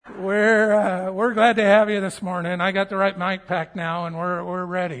we're glad to have you this morning. I got the right mic pack now, and we're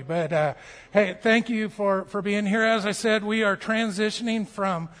ready. But hey, thank you for being here. As I said, we are transitioning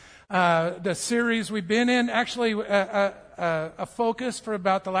from the series we've been in, actually a focus for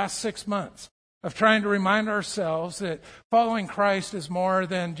about the last 6 months of trying to remind ourselves that following Christ is more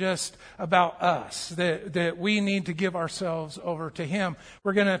than just about us, that we need to give ourselves over to Him.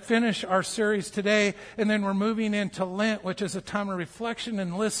 We're going to finish our series today, and then we're moving into Lent, which is a time of reflection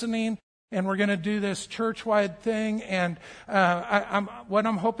and listening, and we're going to do this church-wide thing. And what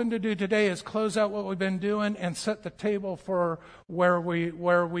I'm hoping to do today is close out what we've been doing and set the table for where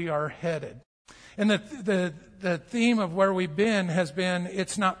we are headed. And the theme of where we've been has been,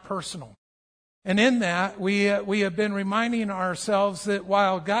 it's not personal. And in that, we have been reminding ourselves that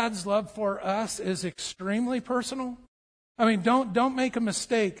while God's love for us is extremely personal, I mean, don't make a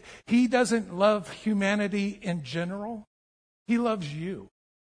mistake. He doesn't love humanity in general. He loves you.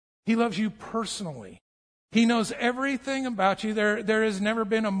 He loves you personally. He knows everything about you. There has never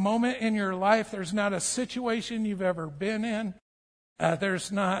been a moment in your life. There's not a situation you've ever been in.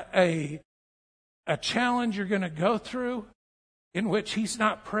 There's not a challenge you're going to go through in which He's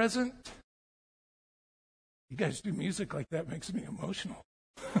not present. You guys do music like that, makes me emotional.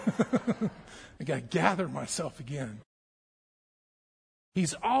 I got to gather myself again.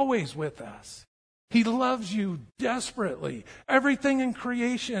 He's always with us. He loves you desperately. Everything in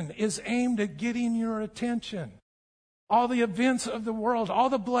creation is aimed at getting your attention. All the events of the world, all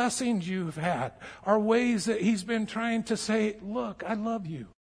the blessings you've had are ways that He's been trying to say, look, I love you.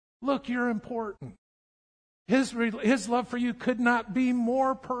 Look, you're important. His love for you could not be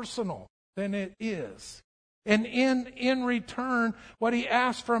more personal than it is. And in return, what He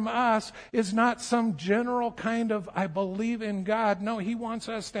asks from us is not some general kind of, I believe in God. No, He wants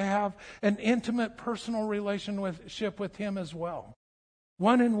us to have an intimate personal relationship with Him as well.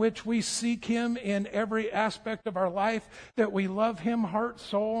 One in which we seek Him in every aspect of our life, that we love Him heart,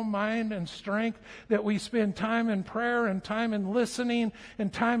 soul, mind, and strength, that we spend time in prayer and time in listening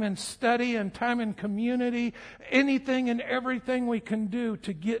and time in study and time in community, anything and everything we can do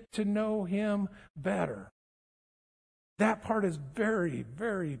to get to know Him better. That part is very,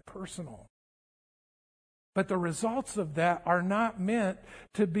 very personal. But the results of that are not meant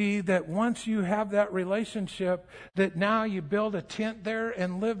to be that once you have that relationship, that now you build a tent there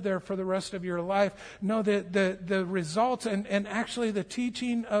and live there for the rest of your life. No, the results and actually the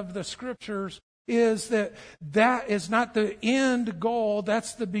teaching of the Scriptures is that is not the end goal.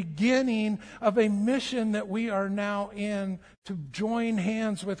 That's the beginning of a mission that we are now in, to join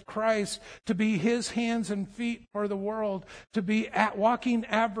hands with Christ, to be His hands and feet for the world, to be walking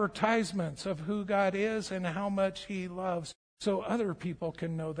advertisements of who God is and how much He loves, so other people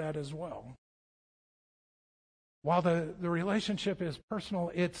can know that as well. While the relationship is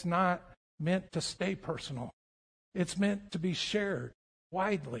personal, it's not meant to stay personal. It's meant to be shared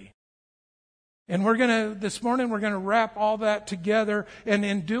widely. And this morning we're going to wrap all that together. And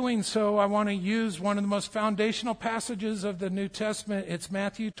in doing so, I want to use one of the most foundational passages of the New Testament. It's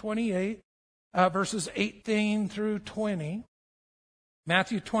Matthew 28, verses 18 through 20.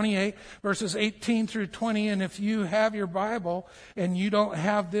 Matthew 28, verses 18 through 20. And if you have your Bible and you don't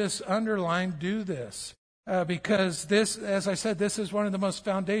have this underlined, do this. Because this, as I said, this is one of the most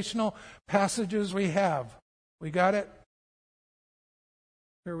foundational passages we have. We got it?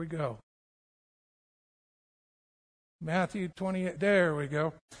 Here we go. Matthew 28, there we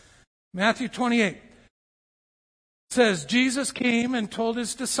go. Matthew 28 says, Jesus came and told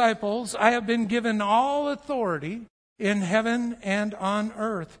His disciples, I have been given all authority in heaven and on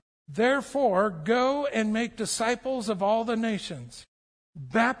earth. Therefore, go and make disciples of all the nations,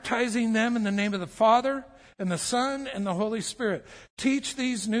 baptizing them in the name of the Father and the Son and the Holy Spirit. Teach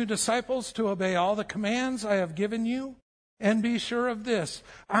these new disciples to obey all the commands I have given you, and be sure of this,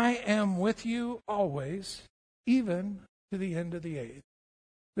 I am with you always, even to the end of the age.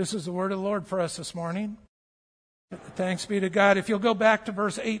 This is the word of the Lord for us this morning. Thanks be to God. If you'll go back to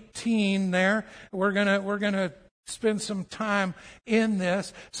verse 18 there, we're gonna spend some time in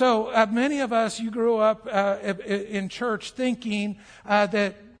this. So many of us, you grew up in church thinking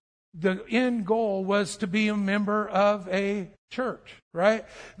that the end goal was to be a member of a church, right?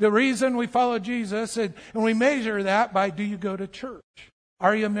 The reason we follow Jesus, and we measure that by, do you go to church?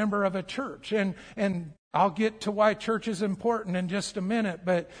 Are you a member of a church? And I'll get to why church is important in just a minute,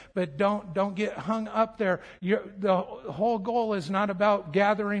 but don't get hung up there. The whole goal is not about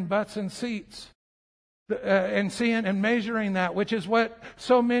gathering butts and seats. and seeing and measuring that, which is what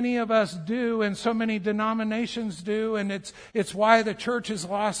so many of us do and so many denominations do. And it's why the church has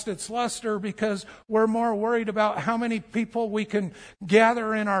lost its luster, because we're more worried about how many people we can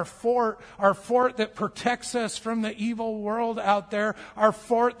gather in our fort that protects us from the evil world out there, our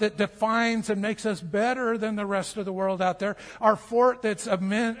fort that defines and makes us better than the rest of the world out there, our fort that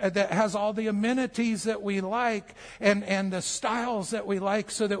has all the amenities that we like and the styles that we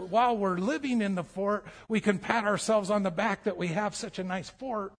like, so that while we're living in the fort, we can pat ourselves on the back that we have such a nice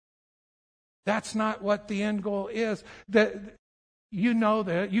fort. That's not what the end goal is. You know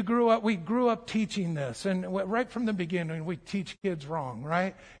that. We grew up teaching this. And right from the beginning, we teach kids wrong,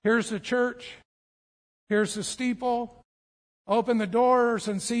 right? Here's the church. Here's the steeple. Open the doors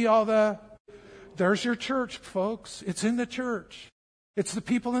and see there's your church, folks. It's in the church. It's the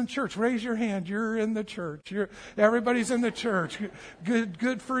people in church. Raise your hand. You're in the church. Everybody's in the church.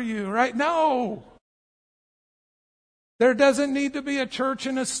 Good for you, right? No! There doesn't need to be a church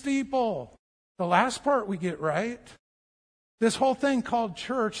and a steeple. The last part we get right. This whole thing called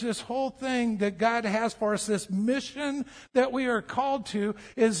church, this whole thing that God has for us, this mission that we are called to,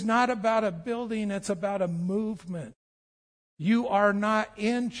 is not about a building, it's about a movement. You are not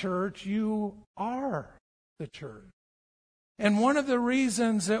in church, you are the church. And one of the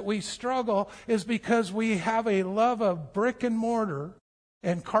reasons that we struggle is because we have a love of brick and mortar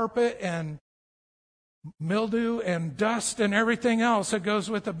and carpet and mildew and dust and everything else that goes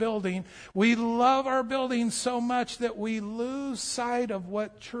with the building. We love our buildings so much that we lose sight of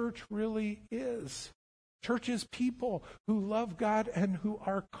what church really is. Church is people who love God and who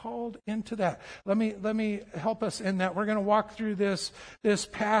are called into that. Let me help us in that. We're going to walk through this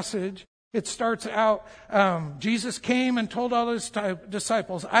passage. It starts out, Jesus came and told all his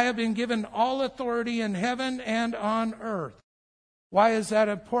disciples, I have been given all authority in heaven and on earth. Why is that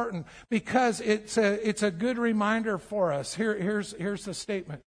important? Because it's a good reminder for us. Here's the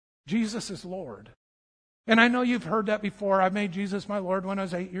statement. Jesus is Lord. And I know you've heard that before. I made Jesus my Lord when I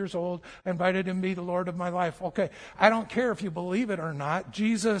was 8 years old. I invited him to be the Lord of my life. Okay, I don't care if you believe it or not.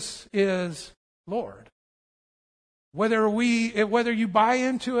 Jesus is Lord. Whether you buy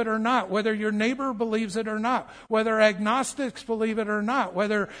into it or not, whether your neighbor believes it or not, whether agnostics believe it or not,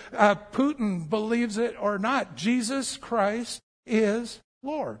 whether Putin believes it or not, Jesus Christ is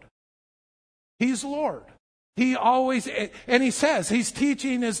Lord. He's Lord. He always, and he says, he's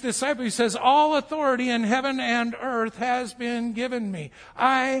teaching his disciples, he says, all authority in heaven and earth has been given me.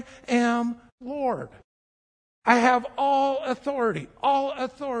 I am Lord. I have all authority, all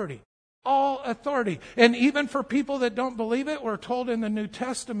authority. All authority. And even for people that don't believe it, we're told in the New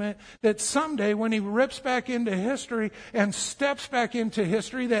Testament that someday when he rips back into history and steps back into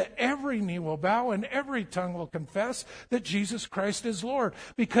history, that every knee will bow and every tongue will confess that Jesus Christ is Lord.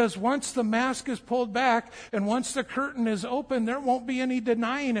 Because once the mask is pulled back and once the curtain is open, there won't be any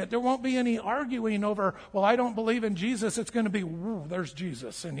denying it. There won't be any arguing over, well, I don't believe in Jesus. It's going to be, there's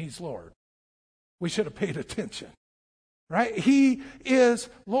Jesus and he's Lord. We should have paid attention. Right? He is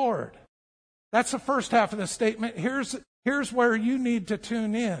Lord. That's the first half of the statement. Here's where you need to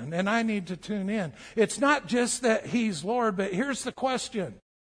tune in, and I need to tune in. It's not just that he's Lord, but here's the question.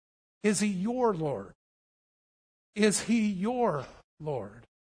 Is he your Lord? Is he your Lord?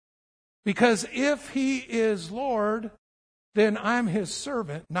 Because if he is Lord, then I'm his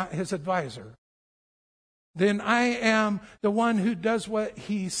servant, not his advisor. Then I am the one who does what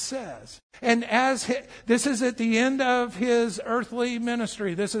he says. And this is at the end of his earthly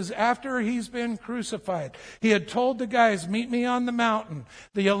ministry. This is after he's been crucified. He had told the guys, meet me on the mountain.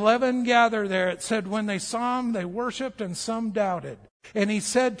 The 11 gathered there. It said when they saw him, they worshiped and some doubted. And he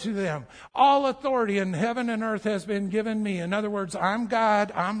said to them, all authority in heaven and earth has been given me. In other words, I'm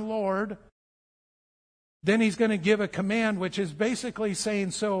God, I'm Lord. Then he's going to give a command, which is basically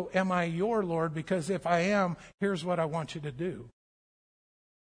saying, so am I your Lord? Because if I am, here's what I want you to do.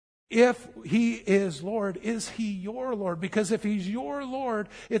 If he is Lord, is he your Lord? Because if he's your Lord,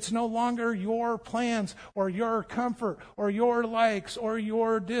 it's no longer your plans or your comfort or your likes or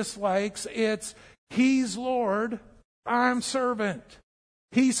your dislikes. It's he's Lord, I'm servant.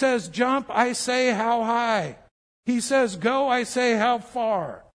 He says jump, I say how high. He says go, I say how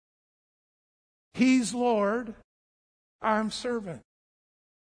far. He's Lord, I'm servant.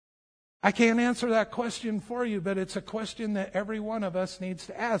 I can't answer that question for you, but it's a question that every one of us needs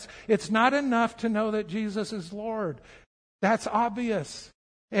to ask. It's not enough to know that Jesus is Lord. That's obvious.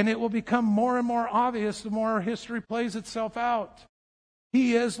 And it will become more and more obvious the more history plays itself out.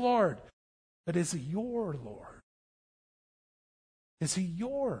 He is Lord. But is he your Lord? Is he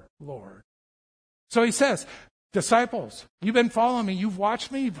your Lord? So he says, Disciples, you've been following me. You've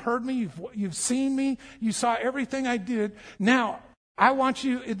watched me. You've heard me. You've seen me. You saw everything I did. Now, I want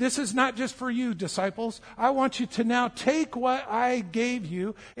you, this is not just for you, disciples. I want you to now take what I gave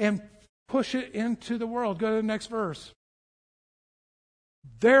you and push it into the world. Go to the next verse.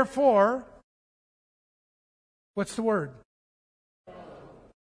 Therefore, what's the word?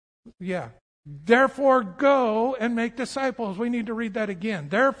 Yeah. Therefore, go and make disciples. We need to read that again.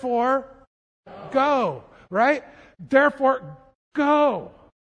 Therefore, go. Right? Therefore, go.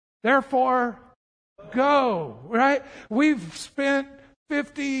 Therefore, go. Right? We've spent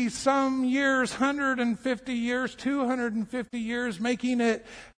 50 some years, 150 years, 250 years making it,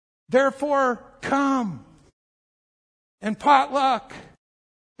 therefore, come. And potluck.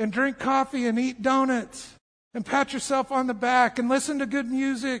 And drink coffee and eat donuts. And pat yourself on the back and listen to good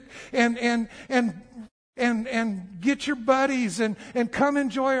music and get your buddies and come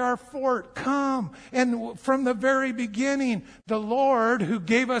enjoy our fort. Come. And from the very beginning, the Lord who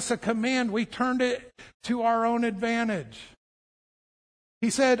gave us a command, we turned it to our own advantage. He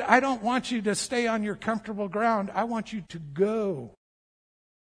said, I don't want you to stay on your comfortable ground. I want you to go.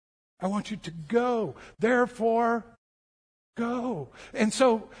 I want you to go. Therefore, go. And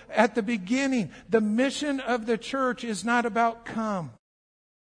so at the beginning, the mission of the church is not about come.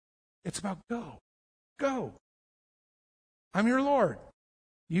 It's about go. Go. I'm your Lord.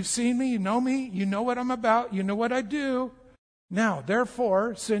 You've seen me. You know what I'm about. You know what I do. Now,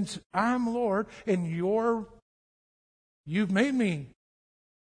 therefore, since I'm Lord and you've made me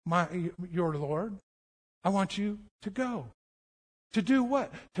your Lord, I want you to go. To do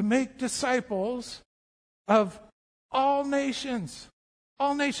what? To make disciples of all nations.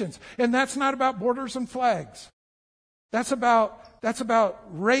 All nations. And that's not about borders and flags. That's about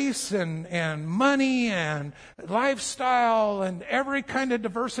race and money and lifestyle and every kind of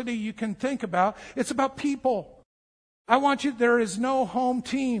diversity you can think about. It's about people. There is no home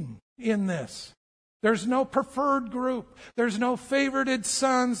team in this. There's no preferred group. There's no favorited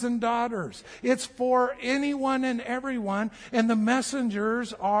sons and daughters. It's for anyone and everyone, and the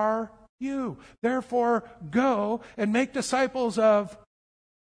messengers are you. Therefore, go and make disciples of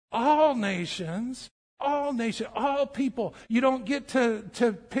all nations, all people. You don't get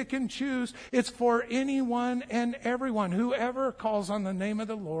to pick and choose. It's for anyone and everyone. Whoever calls on the name of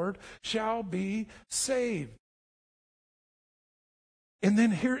the Lord shall be saved. And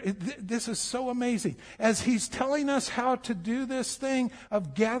then here, this is so amazing. As he's telling us how to do this thing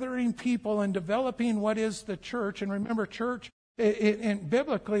of gathering people and developing what is the church. And remember, church, it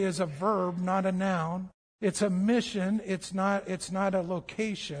biblically is a verb, not a noun. It's a mission. It's not a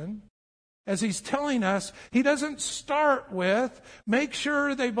location. As he's telling us, he doesn't start with, make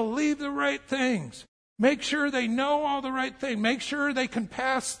sure they believe the right things. Make sure they know all the right things. Make sure they can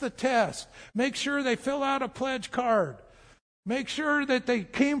pass the test. Make sure they fill out a pledge card. Make sure that they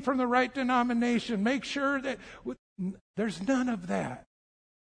came from the right denomination. Make sure that there's none of that.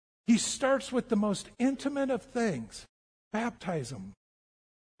 He starts with the most intimate of things. Baptize them.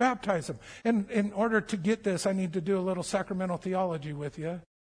 Baptize them. And in order to get this, I need to do a little sacramental theology with you.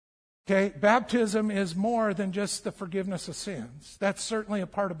 Okay? Baptism is more than just the forgiveness of sins. That's certainly a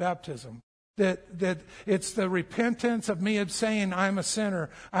part of baptism. That it's the repentance of me of saying I'm a sinner.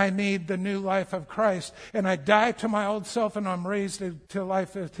 I need the new life of Christ. And I die to my old self and I'm raised to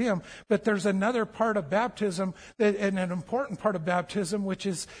life with Him. But there's another part of baptism, and an important part of baptism, which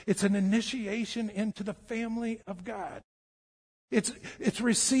is it's an initiation into the family of God. It's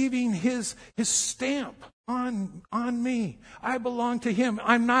receiving His stamp on me. I belong to Him.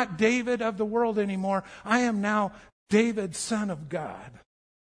 I'm not David of the world anymore. I am now David, son of God.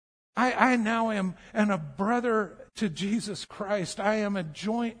 I now am a brother to Jesus Christ. I am a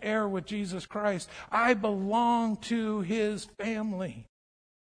joint heir with Jesus Christ. I belong to His family.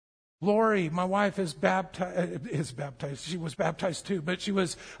 Lori, my wife, is baptized. She was baptized too, but she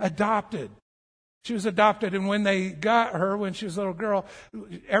was adopted. She was adopted, and when they got her, when she was a little girl,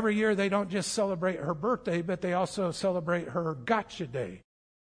 every year they don't just celebrate her birthday, but they also celebrate her gotcha day,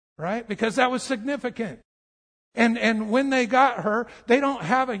 right? Because that was significant. And when they got her, they don't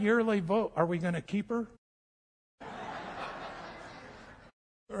have a yearly vote. Are we going to keep her?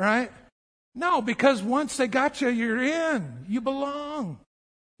 Right? No, because once they got you, you're in. You belong.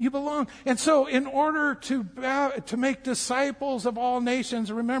 You belong. And so in order to make disciples of all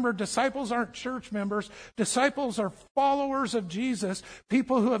nations, remember, disciples aren't church members. Disciples are followers of Jesus,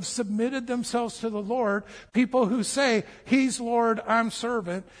 people who have submitted themselves to the Lord, people who say, He's Lord, I'm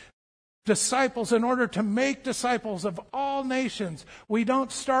servant. Disciples, in order to make disciples of all nations, we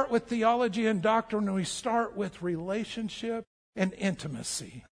don't start with theology and doctrine, we start with relationship and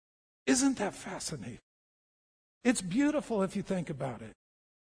intimacy. Isn't that fascinating? It's beautiful if you think about it.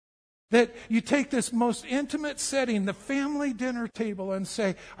 That you take this most intimate setting, the family dinner table, and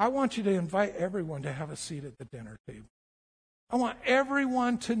say, I want you to invite everyone to have a seat at the dinner table. I want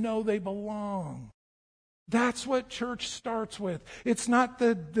everyone to know they belong. That's what church starts with. It's not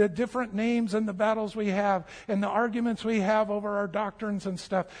the different names and the battles we have and the arguments we have over our doctrines and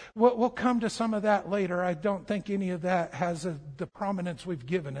stuff. We'll come to some of that later. I don't think any of that has the prominence we've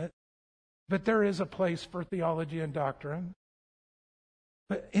given it. But there is a place for theology and doctrine.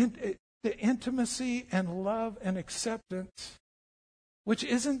 But the intimacy and love and acceptance, which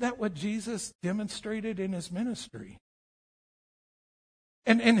isn't that what Jesus demonstrated in his ministry?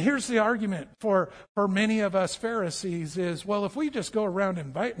 And here's the argument for many of us Pharisees is, well, if we just go around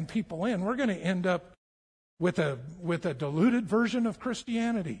inviting people in, we're going to end up with a diluted version of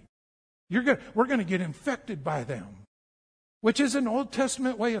Christianity. We're going to get infected by them, which is an Old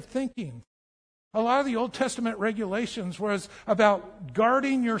Testament way of thinking. A lot of the Old Testament regulations was about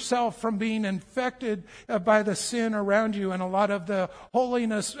guarding yourself from being infected by the sin around you, and a lot of the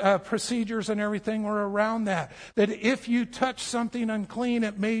holiness procedures and everything were around that. That if you touched something unclean,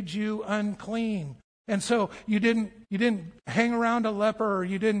 it made you unclean. And so you didn't hang around a leper, or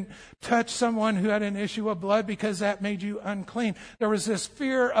you didn't touch someone who had an issue of blood because that made you unclean. There was this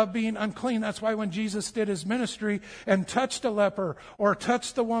fear of being unclean. That's why when Jesus did his ministry and touched a leper, or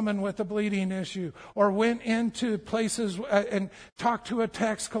touched the woman with a bleeding issue, or went into places and talked to a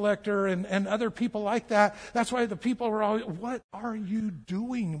tax collector and other people like that, that's why the people were always, what are you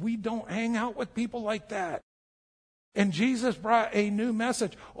doing? We don't hang out with people like that. And Jesus brought a new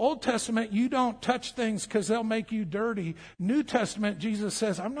message. Old Testament, you don't touch things because they'll make you dirty. New Testament, Jesus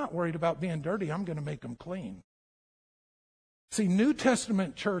says, I'm not worried about being dirty. I'm going to make them clean. See, New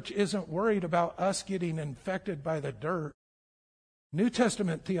Testament church isn't worried about us getting infected by the dirt. New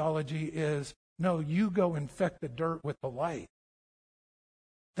Testament theology is, no, you go infect the dirt with the light.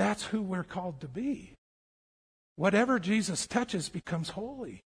 That's who we're called to be. Whatever Jesus touches becomes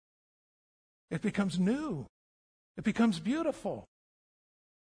holy. It becomes new. It becomes beautiful.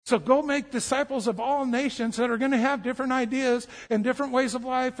 So go make disciples of all nations that are going to have different ideas and different ways of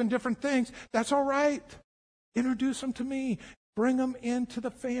life and different things. That's all right. Introduce them to me. Bring them into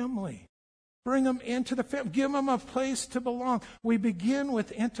the family. Bring them into the family. Give them a place to belong. We begin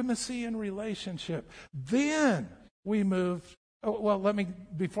with intimacy and relationship. Then we move.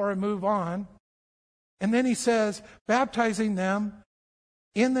 Before I move on. And then he says, baptizing them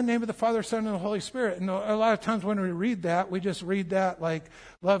in the name of the Father, Son, and the Holy Spirit. And a lot of times when we read that, we just read that like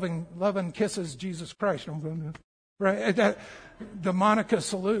love and kisses Jesus Christ. Right? The Monica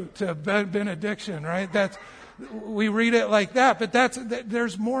salute, benediction, right? We read it like that, but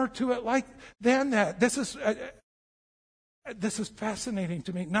there's more to it than that. This is fascinating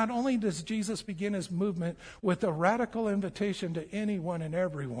to me. Not only does Jesus begin his movement with a radical invitation to anyone and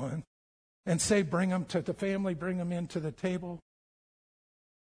everyone and say, bring them to the family, bring them into the table.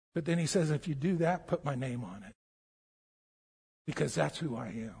 But then he says, if you do that, put my name on it. Because that's who I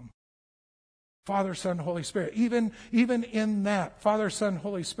am. Father, Son, Holy Spirit. Even in that, Father, Son,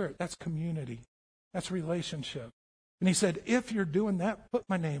 Holy Spirit, that's community. That's relationship. And he said, if you're doing that, put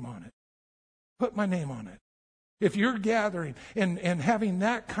my name on it. Put my name on it. If you're gathering and having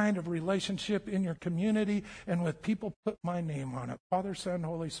that kind of relationship in your community and with people, put my name on it. Father, Son,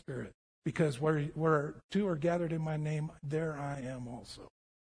 Holy Spirit. Because where two are gathered in my name, there I am also.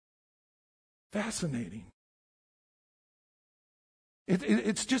 Fascinating.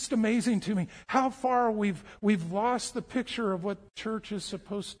 It's just amazing to me how far we've lost the picture of what church is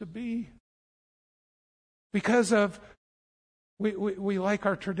supposed to be. Because of we like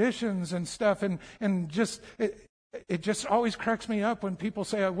our traditions and stuff, and just it just always cracks me up when people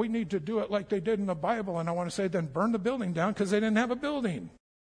say, we need to do it like they did in the Bible, and I want to say, then burn the building down because they didn't have a building.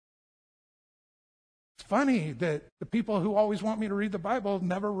 It's funny that the people who always want me to read the Bible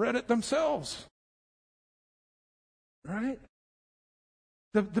never read it themselves. Right?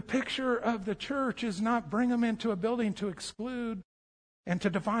 The picture of the church is not bring them into a building to exclude and to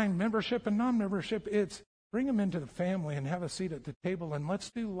define membership and non-membership. It's bring them into the family and have a seat at the table and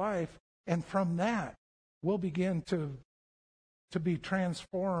let's do life. And from that, we'll begin to be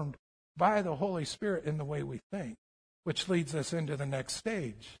transformed by the Holy Spirit in the way we think, which leads us into the next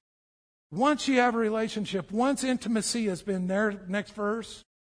stage. Once you have a relationship, once intimacy has been there, next verse,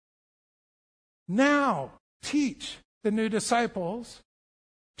 now teach the new disciples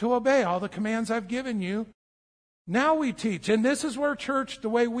to obey all the commands I've given you. Now we teach. And this is where church, the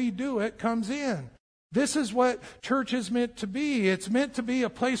way we do it, comes in. This is what church is meant to be. It's meant to be a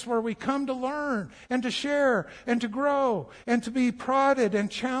place where we come to learn and to share and to grow and to be prodded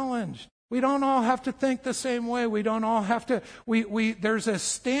and challenged We don't all have to think the same way. We don't all have to, there's a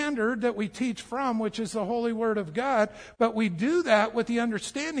standard that we teach from, which is the Holy Word of God, but we do that with the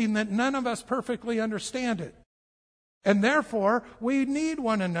understanding that none of us perfectly understand it. And therefore, we need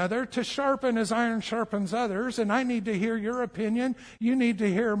one another to sharpen as iron sharpens others. And I need to hear your opinion. You need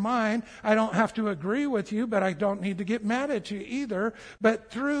to hear mine. I don't have to agree with you, but I don't need to get mad at you either. But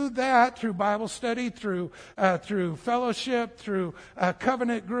through that, through Bible study, through fellowship, through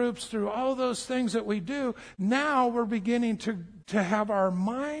covenant groups, through all those things that we do, now we're beginning to have our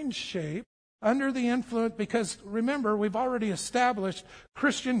mind shaped under the influence, because remember, we've already established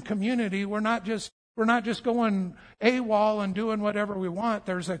Christian community. We're not just going AWOL and doing whatever we want.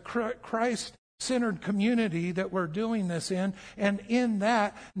 There's a Christ-centered community that we're doing this in. And in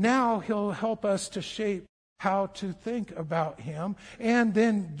that, now He'll help us to shape how to think about Him. And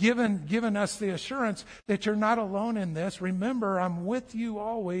then given us the assurance that you're not alone in this. Remember, I'm with you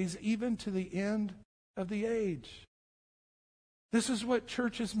always, even to the end of the age. This is what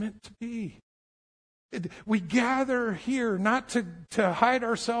church is meant to be. We gather here not to hide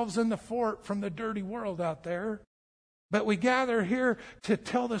ourselves in the fort from the dirty world out there, but we gather here to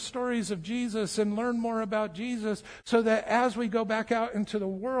tell the stories of Jesus and learn more about Jesus, so that as we go back out into the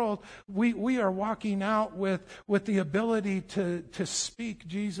world, we are walking out with the ability to speak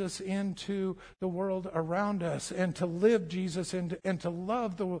Jesus into the world around us, and to live Jesus and to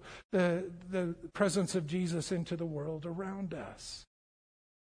love the presence of Jesus into the world around us.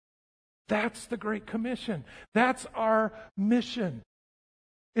 That's the Great Commission. That's our mission.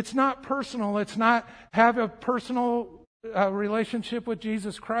 It's not personal. It's not have a personal relationship with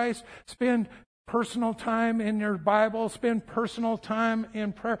Jesus Christ. Spend personal time in your Bible. Spend personal time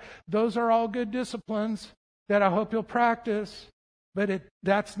in prayer. Those are all good disciplines that I hope you'll practice. But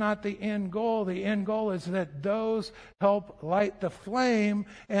that's not the end goal. The end goal is that those help light the flame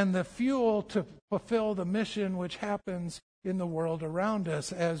and the fuel to fulfill the mission which happens in the world around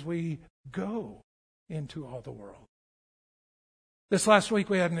us as we go into all the world. This last week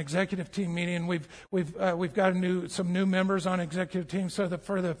we had an executive team meeting. We've got some new members on executive team. So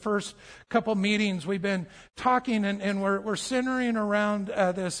for the first couple meetings we've been talking and we're centering around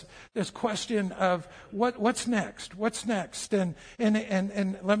this question of what's next, and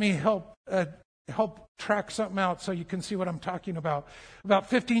let me help track something out so you can see what I'm talking about. About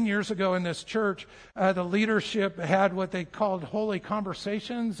 15 years ago in this church, the leadership had what they called holy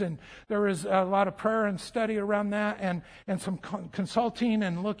conversations, and there was a lot of prayer and study around that, and some consulting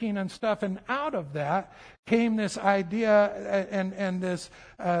and looking and stuff. And out of that came this idea and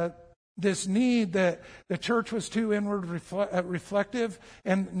this need that the church was too inward reflective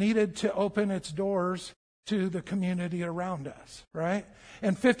and needed to open its doors to the community around us, right?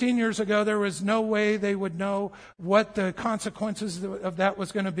 And 15 years ago, there was no way they would know what the consequences of that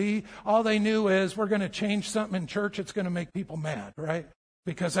was going to be. All they knew is, we're going to change something in church. It's going to make people mad, right?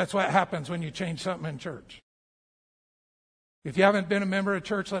 Because that's what happens when you change something in church. If you haven't been a member of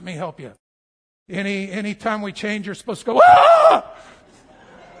church, let me help you. Any time we change, you're supposed to go, ah!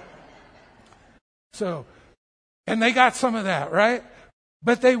 So, and they got some of that, right?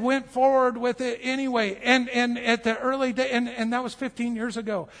 But they went forward with it anyway. And at the early day, and that was 15 years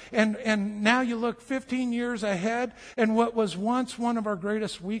ago. And now you look 15 years ahead, and what was once one of our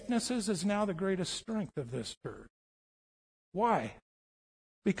greatest weaknesses is now the greatest strength of this church. Why?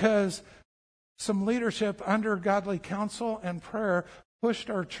 Because some leadership under godly counsel and prayer pushed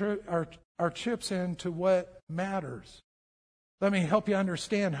our chips into what matters. Let me help you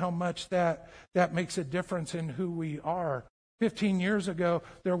understand how much that makes a difference in who we are. 15 years ago,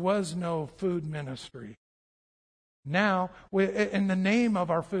 there was no food ministry. Now, and the name of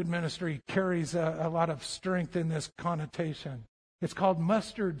our food ministry carries a lot of strength in this connotation. It's called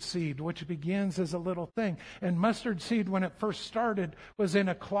Mustard Seed, which begins as a little thing. And mustard seed, when it first started, was in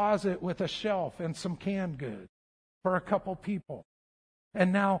a closet with a shelf and some canned goods for a couple people.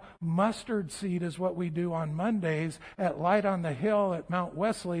 And now mustard seed is what we do on Mondays at Light on the Hill at Mount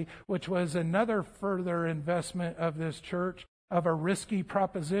Wesley, which was another further investment of this church, of a risky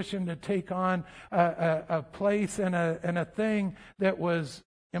proposition to take on a place and a thing that was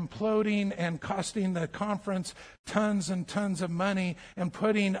imploding and costing the conference tons and tons of money and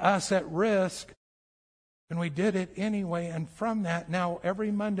putting us at risk. And we did it anyway. And from that, now every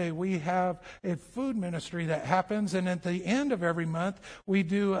Monday we have a food ministry that happens. And at the end of every month, we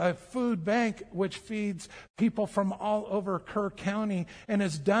do a food bank which feeds people from all over Kerr County, and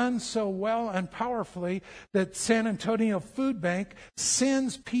is done so well and powerfully that San Antonio Food Bank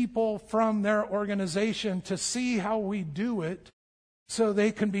sends people from their organization to see how we do it so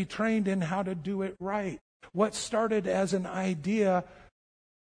they can be trained in how to do it right. What started as an idea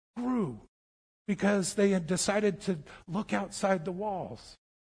grew because they had decided to look outside the walls.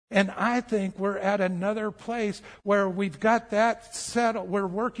 And I think we're at another place where we've got that settled. We're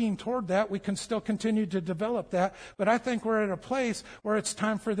working toward that. We can still continue to develop that. But I think we're at a place where it's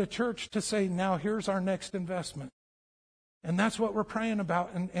time for the church to say, now here's our next investment. And that's what we're praying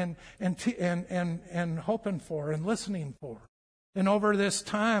about and hoping for and listening for. And over this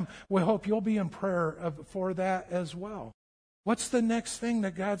time, we hope you'll be in prayer for that as well. What's the next thing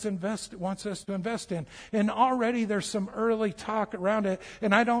that God wants us to invest in? And already there's some early talk around it,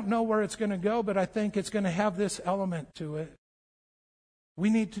 and I don't know where it's going to go, but I think it's going to have this element to it.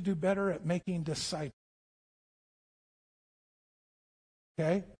 We need to do better at making disciples.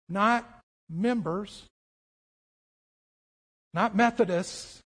 Okay? Not members, not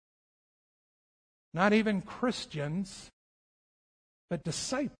Methodists, not even Christians, but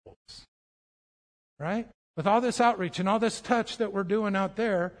disciples. Right? With all this outreach and all this touch that we're doing out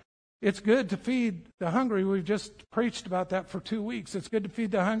there, it's good to feed the hungry. We've just preached about that for 2 weeks. It's good to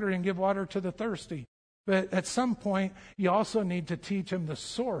feed the hungry and give water to the thirsty. But at some point, you also need to teach them the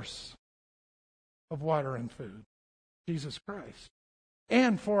source of water and food, Jesus Christ.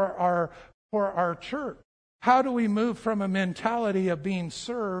 And for our church, how do we move from a mentality of being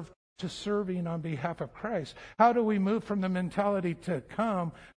served to serving on behalf of Christ? How do we move from the mentality to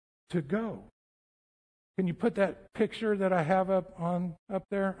come to go? Can you put that picture that I have up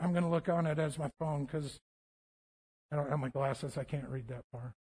there? I'm going to look on it as my phone because I don't have my glasses. I can't read that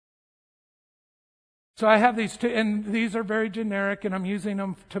far. So I have these two, and these are very generic, and I'm using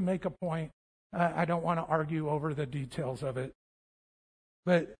them to make a point. I don't want to argue over the details of it.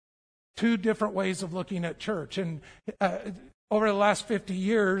 But two different ways of looking at church. And over the last 50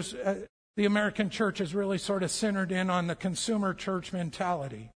 years, the American church has really sort of centered in on the consumer church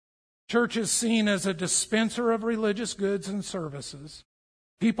mentality. Church is seen as a dispenser of religious goods and services.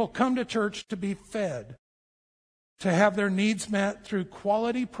 People come to church to be fed, to have their needs met through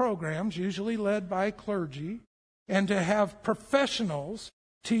quality programs, usually led by clergy, and to have professionals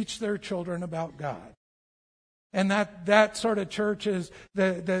teach their children about God. And that sort of church is,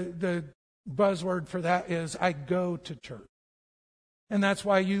 the buzzword for that is, I go to church. And that's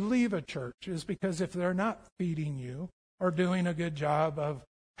why you leave a church, is because if they're not feeding you or doing a good job of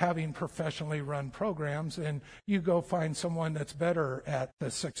having professionally run programs, and you go find someone that's better at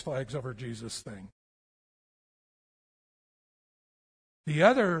the Six Flags Over Jesus thing. The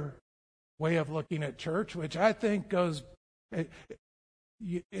other way of looking at church, which I think goes,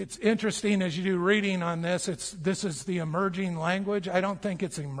 it's interesting as you do reading on this, this is the emerging language. I don't think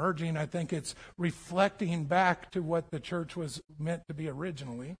it's emerging. I think it's reflecting back to what the church was meant to be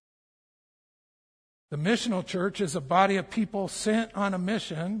originally. The missional church is a body of people sent on a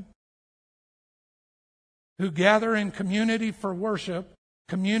mission who gather in community for worship,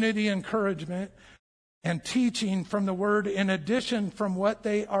 community encouragement, and teaching from the Word in addition from what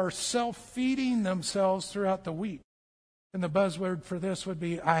they are self-feeding themselves throughout the week. And the buzzword for this would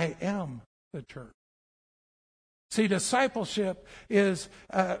be, I am the church. See, discipleship is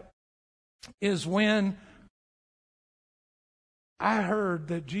when I heard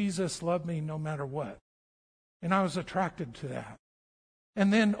that Jesus loved me no matter what. And I was attracted to that.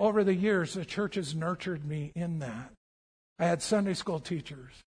 And then over the years, the church has nurtured me in that. I had Sunday school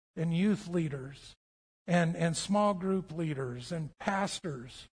teachers and youth leaders and small group leaders and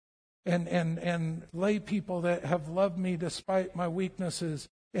pastors and lay people that have loved me despite my weaknesses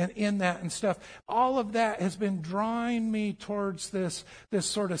and in that and stuff. All of that has been drawing me towards this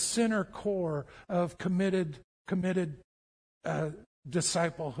sort of center core of committed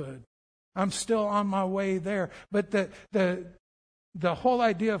disciplehood. I'm still on my way there. But the whole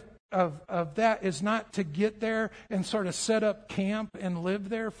idea of that is not to get there and sort of set up camp and live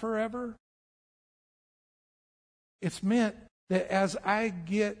there forever. It's meant that as I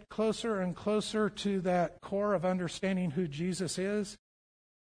get closer and closer to that core of understanding who Jesus is,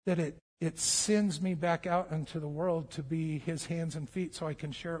 that it sends me back out into the world to be His hands and feet so I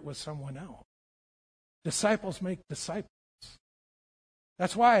can share it with someone else. Disciples make disciples.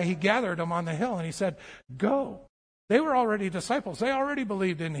 That's why He gathered them on the hill and He said, go. They were already disciples. They already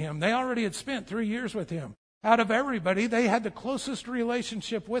believed in Him. They already had spent 3 years with Him. Out of everybody, they had the closest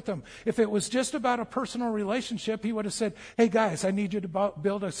relationship with Him. If it was just about a personal relationship, He would have said, hey guys, I need you to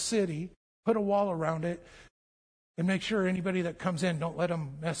build a city, put a wall around it, and make sure anybody that comes in, don't let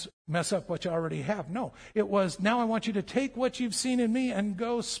them mess up what you already have. No, it was, now I want you to take what you've seen in me and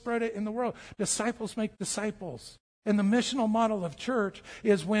go spread it in the world. Disciples make disciples. And the missional model of church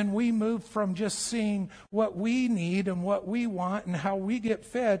is when we move from just seeing what we need and what we want and how we get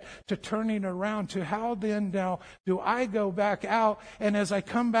fed to turning around to how then now do I go back out, and as I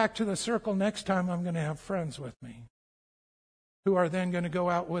come back to the circle next time, I'm going to have friends with me who are then going to go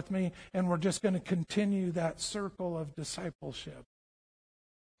out with me, and we're just going to continue that circle of discipleship.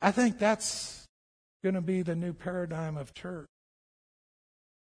 I think that's going to be the new paradigm of church.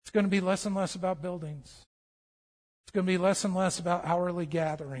 It's going to be less and less about buildings. It's going to be less and less about hourly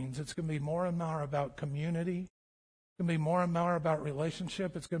gatherings. It's going to be more and more about community. It's going to be more and more about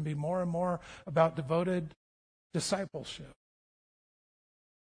relationship. It's going to be more and more about devoted discipleship.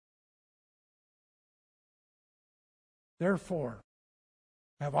 Therefore,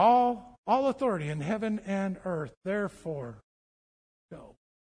 I have all authority in heaven and earth. Therefore, go.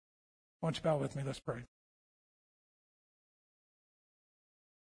 Why don't you bow with me? Let's pray.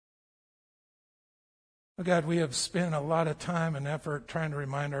 Oh God, we have spent a lot of time and effort trying to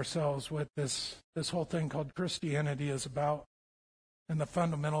remind ourselves what this whole thing called Christianity is about and the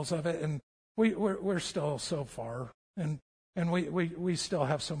fundamentals of it. And we're still so far, and we still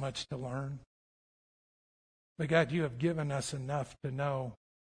have so much to learn. But God, you have given us enough to know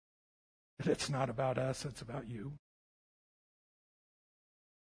that it's not about us, it's about you.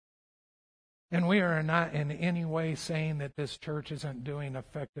 And we are not in any way saying that this church isn't doing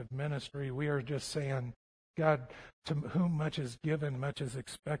effective ministry. We are just saying, God, to whom much is given, much is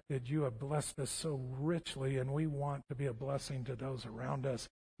expected. You have blessed us so richly, and we want to be a blessing to those around us.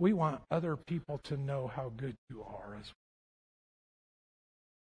 We want other people to know how good you are as well.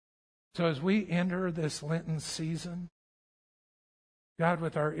 So as we enter this Lenten season, God,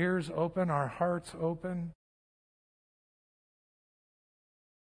 with our ears open, our hearts open,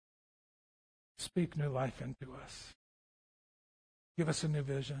 speak new life into us. Give us a new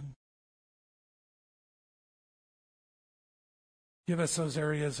vision. Give us those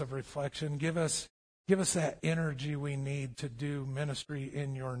areas of reflection. Give us that energy we need to do ministry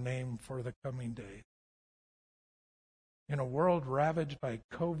in your name for the coming days. In a world ravaged by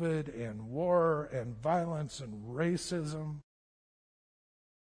COVID and war and violence and racism,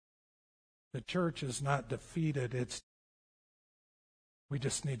 the church is not defeated. We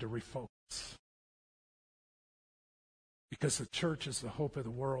just need to refocus. Because the church is the hope of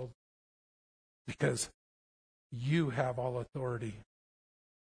the world. Because you have all authority.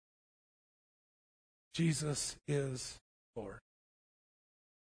 Jesus is Lord.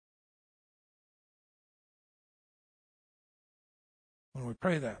 When we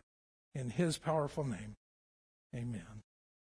pray that in his powerful name, amen.